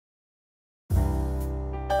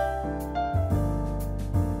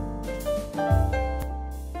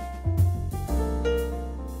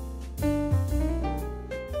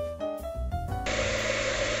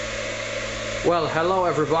Well, hello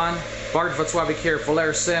everyone, Bart Vatswabik here,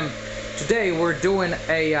 Volair Sim. Today we're doing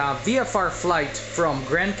a VFR flight from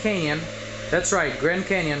Grand Canyon, that's right, Grand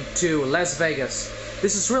Canyon to Las Vegas.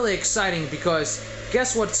 This is really exciting because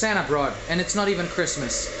guess what Santa brought? And it's not even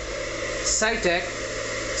Christmas. Saitek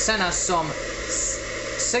sent us some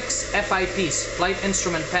 6 FIPs, flight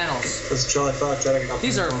instrument panels.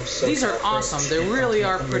 These are awesome. They really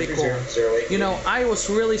are pretty cool. You know, I was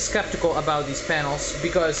really skeptical about these panels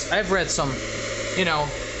because I've read some, you know,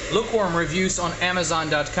 lukewarm reviews on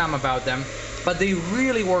Amazon.com about them, but they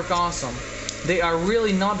really work awesome. They are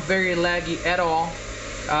really not very laggy at all.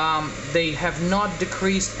 They have not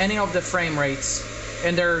decreased any of the frame rates,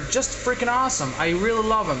 and they're just freaking awesome. I really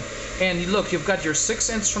love them. And look, you've got your 6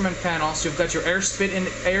 instrument panels, you've got your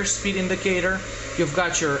airspeed indicator, you've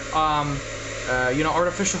got your you know,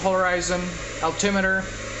 artificial horizon, altimeter,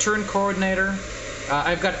 turn coordinator.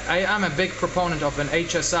 I am a big proponent of an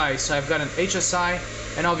HSI, so I've got an HSI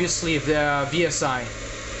and obviously the VSI.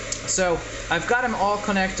 So I've got them all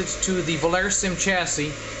connected to the Volair Sim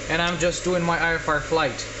chassis, and I'm just doing my IFR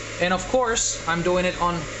flight. And of course, I'm doing it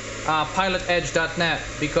on pilotedge.net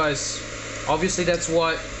because obviously that's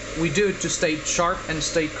what we do to stay sharp and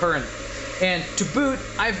stay current. And to boot,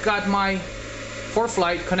 I've got my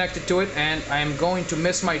ForeFlight connected to it, and I'm going to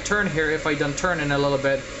miss my turn here if I don't turn in a little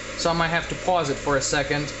bit, so I might have to pause it for a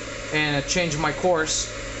second and change my course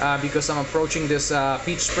because I'm approaching this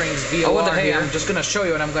Peach Springs VOR here. I'm just gonna show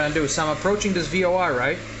you what I'm gonna do. So I'm approaching this VOR,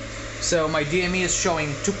 right? So my DME is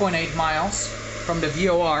showing 2.8 miles from the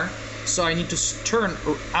VOR, so I need to turn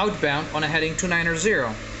outbound on a heading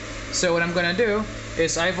 290. So what I'm gonna do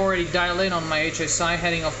is I've already dialed in on my HSI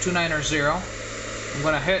heading of 290. I'm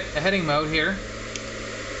gonna hit a heading mode here,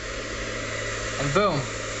 and boom,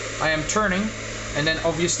 I am turning, and then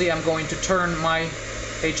obviously I'm going to turn my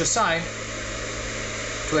HSI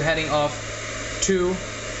to a heading of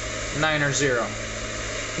 290.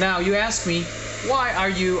 Now you ask me, why are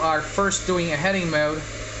you first doing a heading mode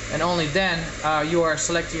and only then you are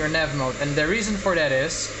selecting your nav mode? And the reason for that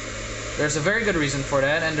is, there's a very good reason for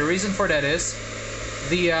that, and the reason for that is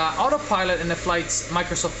the autopilot in the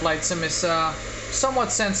Microsoft Flight Sim is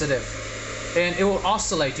somewhat sensitive, and it will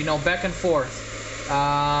oscillate, you know, back and forth,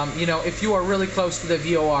 you know, if you are really close to the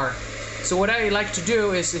VOR. So what I like to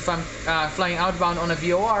do is, if I'm flying outbound on a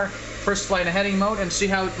VOR, first fly in a heading mode and see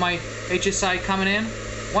how my HSI coming in.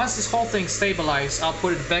 Once this whole thing stabilizes, I'll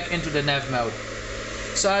put it back into the nav mode.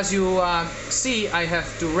 So as you see, I had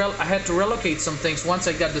to relocate some things once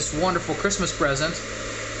I got this wonderful Christmas present.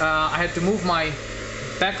 I had to move my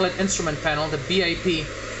backlit instrument panel, the BIP.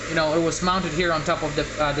 You know, it was mounted here on top of the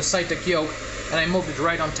Saitek yoke, and I moved it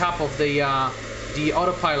right on top of the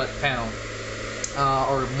autopilot panel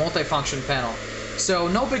or multifunction panel. So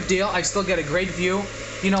no big deal. I still get a great view.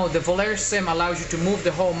 You know, the Volair Sim allows you to move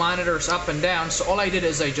the whole monitors up and down. So all I did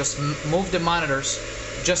is I just moved the monitors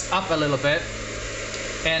just up a little bit,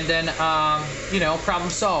 and then you know,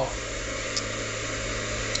 problem solved.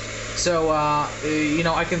 So you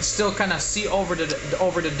know, I can still kind of see over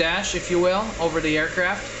the dash, if you will, over the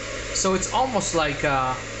aircraft. So it's almost like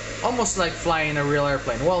flying a real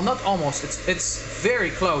airplane. Well, not almost. It's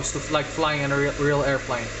very close to like flying in a real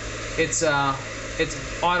airplane. It's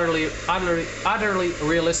utterly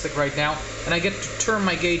realistic right now. And I get to turn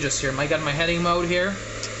my gauges here. I got my heading mode here,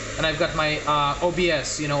 and I've got my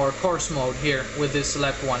OBS, you know, or course mode here with this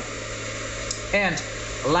left one. And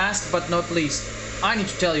last but not least, I need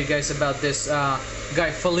to tell you guys about this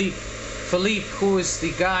guy Philippe, who is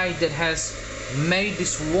the guy that has made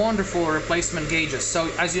these wonderful replacement gauges. So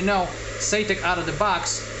as you know, Saitek out of the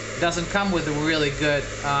box doesn't come with a really good,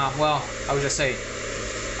 well, I would just say,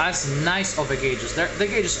 as nice of a gauges. The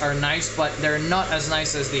gauges are nice, but they're not as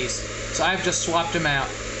nice as these. So I've just swapped them out.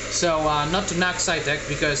 So not to knock Saitek,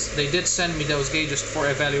 because they did send me those gauges for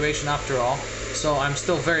evaluation after all. So I'm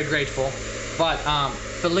still very grateful. But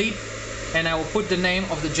Philippe, and I will put the name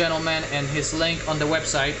of the gentleman and his link on the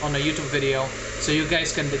website, on the YouTube video, so you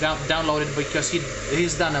guys can download it, because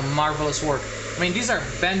he's done a marvelous work. I mean, these are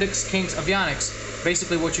Bendix King's avionics,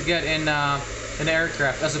 basically what you get in an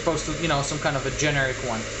aircraft, as opposed to, you know, some kind of a generic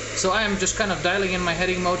one. So I am just kind of dialing in my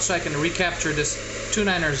heading mode so I can recapture this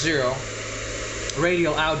 290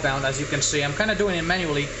 radial outbound. As you can see, I'm kind of doing it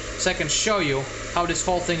manually so I can show you how this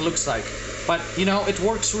whole thing looks like. But you know, it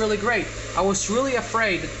works really great. I was really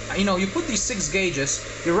afraid, you know, you put these 6 gauges,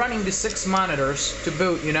 you're running these 6 monitors to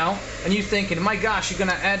boot, you know, and you're thinking, my gosh, you're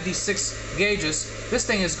gonna add these 6 gauges, this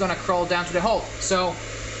thing is gonna crawl down to the hole. So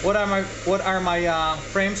what are my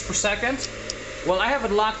frames per second? Well, I have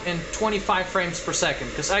it locked in 25 frames per second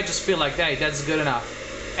because I just feel like, hey, that's good enough.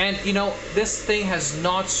 And you know, this thing has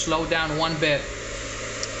not slowed down one bit.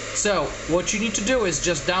 So what you need to do is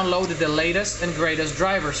just download the latest and greatest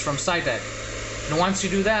drivers from Saitek. And once you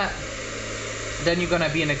do that, then you're gonna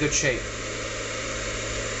be in a good shape.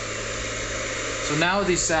 So now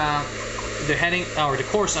this the heading or the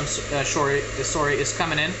course sorry is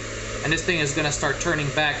coming in, and this thing is gonna start turning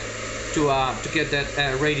back to get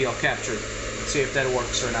that radio captured. Let's see if that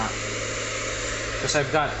works or not. Because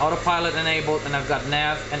I've got autopilot enabled and I've got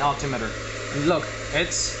nav and altimeter. And look,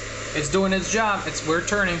 it's doing its job. We're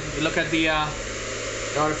turning. You look at the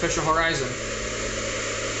artificial horizon.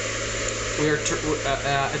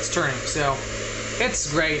 It's turning. So it's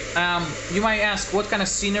great. You might ask, what kind of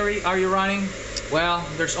scenery are you running? Well,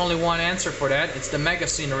 there's only one answer for that. It's the mega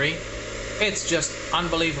scenery. It's just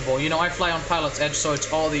unbelievable. You know, I fly on Pilot's Edge, so it's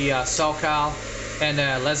all the SoCal and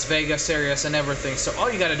Las Vegas areas and everything. So all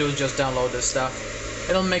you gotta do is just download this stuff.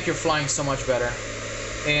 It'll make your flying so much better.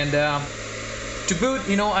 And to boot,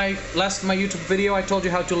 you know, my YouTube video, I told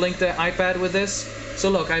you how to link the iPad with this. So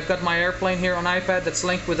look, I've got my airplane here on iPad that's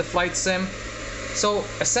linked with the flight sim. So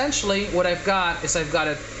essentially, what I've got is I've got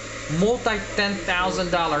a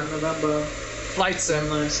multi-$10,000 flight sim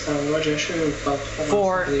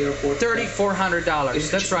for $3,400.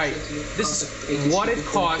 That's right. This is what it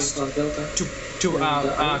costs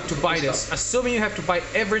to buy this. Assuming you have to buy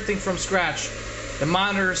everything from scratch: the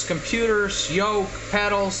monitors, computers, yoke,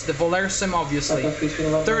 pedals, the Volair Sim, obviously.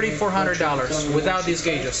 $3,400 without these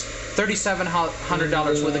gauges.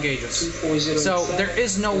 $3,700 with the gauges. So there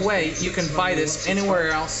is no way you can buy this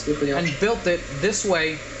anywhere else and build it this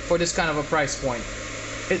way for this kind of a price point.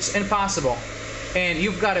 It's impossible. And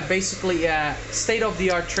you've got a basically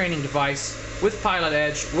state-of-the-art training device with Pilot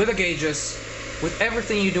Edge, with the gauges, with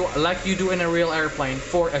everything you do like you do in a real airplane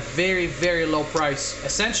for a very, very low price.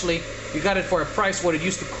 Essentially, you got it for a price what it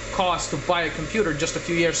used to cost to buy a computer just a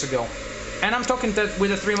few years ago. And I'm talking with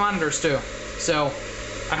the 3 monitors too. So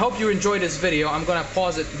I hope you enjoyed this video. I'm gonna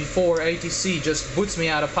pause it before ATC just boots me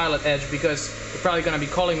out of Pilot Edge, because they're probably gonna be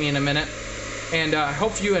calling me in a minute. And I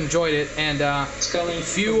hope you enjoyed it. And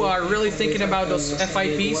if you are really thinking about those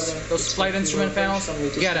FIPs, those flight instrument panels,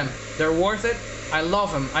 get them. They're worth it. I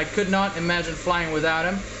love them. I could not imagine flying without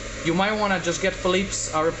them. You might want to just get Philippe's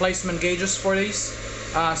replacement gauges for these,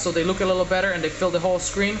 so they look a little better and they fill the whole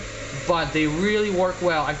screen. But they really work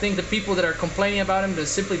well. I think the people that are complaining about them, they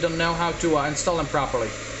simply don't know how to install them properly.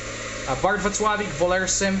 Bart Vaclavik, Volair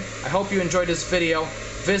Sim. I hope you enjoyed this video.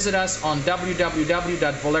 Visit us on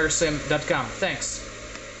www.volairsim.com. Thanks.